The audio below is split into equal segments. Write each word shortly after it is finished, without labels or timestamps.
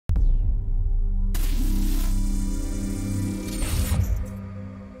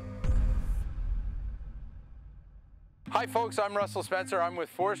Hi folks, I'm Russell Spencer. I'm with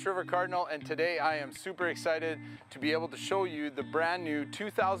Forest River Cardinal, and today I am super excited to be able to show you the brand new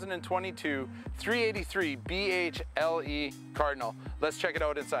 2022 383 BHLE Cardinal. Let's check it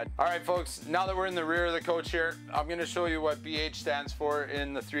out inside. All right folks, now that we're in the rear of the coach here, I'm going to show you what BH stands for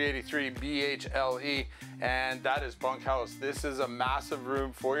in the 383 BHLE, and that is bunkhouse. This is a massive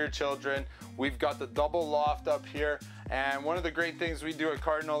room for your children. We've got the double loft up here, and one of the great things we do at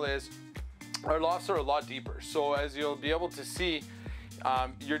Cardinal is our lofts are a lot deeper. So as you'll be able to see,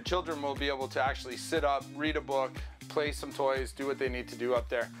 your children will be able to actually sit up, read a book, play some toys, do what they need to do up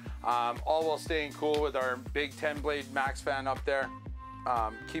there. All while staying cool with our big 10-blade max fan up there,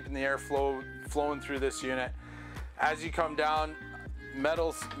 keeping the air flowing through this unit. As you come down,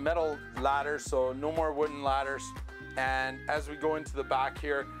 metal ladders, so no more wooden ladders. And as we go into the back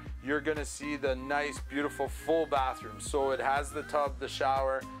here, you're gonna see the nice, beautiful full bathroom. So it has the tub, the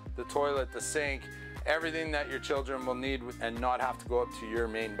shower, the toilet, the sink, everything that your children will need and not have to go up to your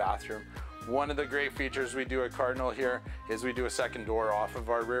main bathroom. One of the great features we do at Cardinal here is we do a second door off of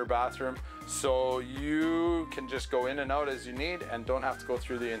our rear bathroom, so you can just go in and out as you need and don't have to go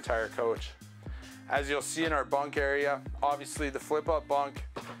through the entire coach. As you'll see in our bunk area, obviously the flip up bunk,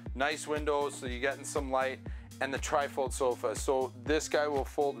 nice windows so you're getting some light, and the tri-fold sofa. So this guy will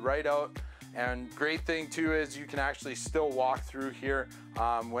fold right out. And great thing too is you can actually still walk through here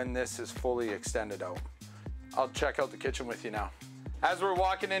when this is fully extended out. I'll check out the kitchen with you now. As we're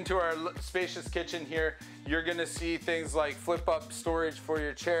walking into our spacious kitchen here, you're gonna see things like flip up storage for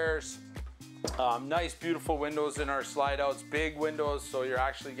your chairs, nice beautiful windows in our slide outs, big windows so you're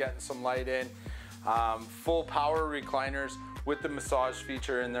actually getting some light in, full power recliners with the massage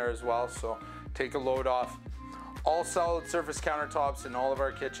feature in there as well, so take a load off. All solid surface countertops in all of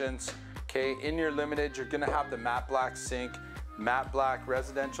our kitchens. Okay, in your limited, you're gonna have the matte black sink, matte black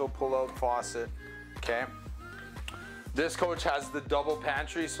residential pull-out faucet, okay? This coach has the double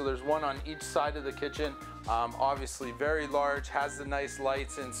pantry, so there's one on each side of the kitchen. Obviously very large, has the nice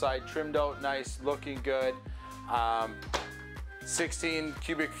lights inside, trimmed out nice, looking good. 16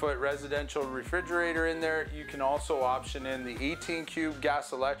 cubic foot residential refrigerator in there. You can also option in the 18 cube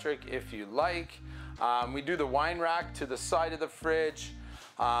gas electric if you like. We do the wine rack to the side of the fridge.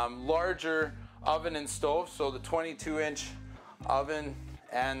 Larger oven and stove, so the 22-inch oven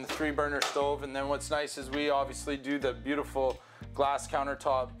and the 3-burner stove. And then what's nice is we obviously do the beautiful glass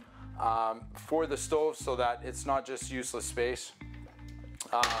countertop for the stove so that it's not just useless space.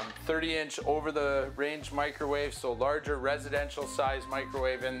 30-inch over the range microwave, so larger residential size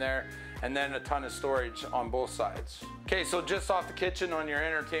microwave in there, and then a ton of storage on both sides. Okay, so just off the kitchen on your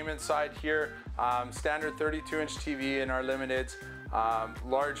entertainment side here, standard 32-inch TV in our limiteds.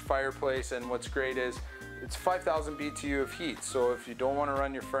 Large fireplace, and what's great is it's 5,000 BTU of heat, so if you don't want to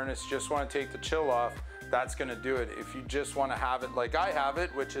run your furnace, just want to take the chill off, that's going to do it. If you just want to have it like I have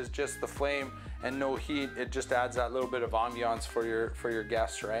it, which is just the flame and no heat, it just adds that little bit of ambiance for your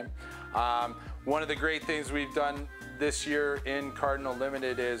guests, right? One of the great things we've done this year in Cardinal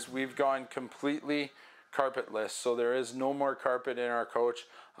Limited is we've gone completely carpetless, so there is no more carpet in our coach.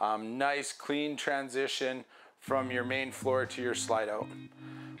 Nice clean transition from your main floor to your slide out.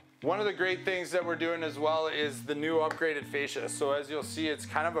 One of the great things that we're doing as well is the new upgraded fascia. So as you'll see, it's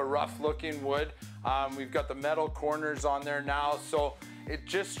kind of a rough looking wood. We've got the metal corners on there now, so it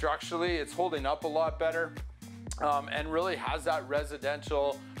just structurally, it's holding up a lot better, and really has that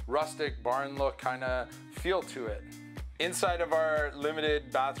residential, rustic barn look kind of feel to it. Inside of our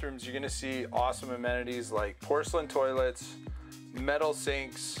limited bathrooms, you're gonna see awesome amenities like porcelain toilets, metal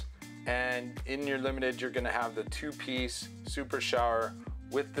sinks, and in your limited, you're gonna have the 2-piece super shower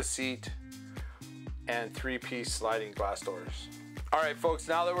with the seat and 3-piece sliding glass doors. All right, folks,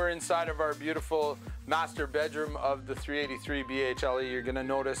 now that we're inside of our beautiful master bedroom of the 383 BHLE, you're gonna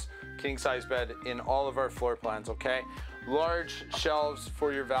notice king-size bed in all of our floor plans, okay? Large shelves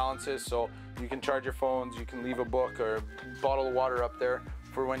for your valances, so you can charge your phones, you can leave a book or a bottle of water up there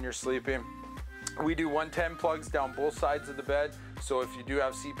for when you're sleeping. We do 110 plugs down both sides of the bed, so if you do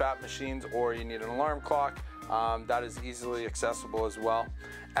have CPAP machines or you need an alarm clock, that is easily accessible as well.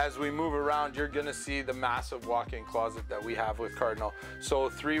 As we move around, you're gonna see the massive walk-in closet that we have with Cardinal. So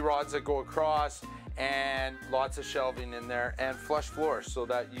 3 rods that go across and lots of shelving in there and flush floors so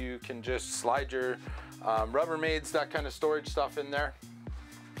that you can just slide your Rubbermaids, that kind of storage stuff in there.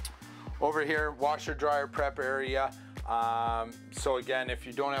 Over here, washer dryer prep area. So again, if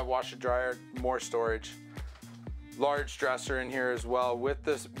you don't have washer dryer, more storage. Large dresser in here as well with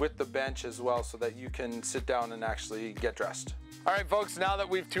the bench as well so that you can sit down and actually get dressed. All right folks, now that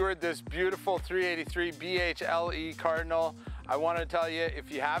we've toured this beautiful 383 BHLE Cardinal, I want to tell you,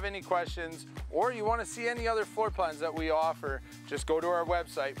 if you have any questions or you want to see any other floor plans that we offer, just go to our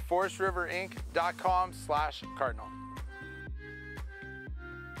website, forestriverinc.com/cardinal.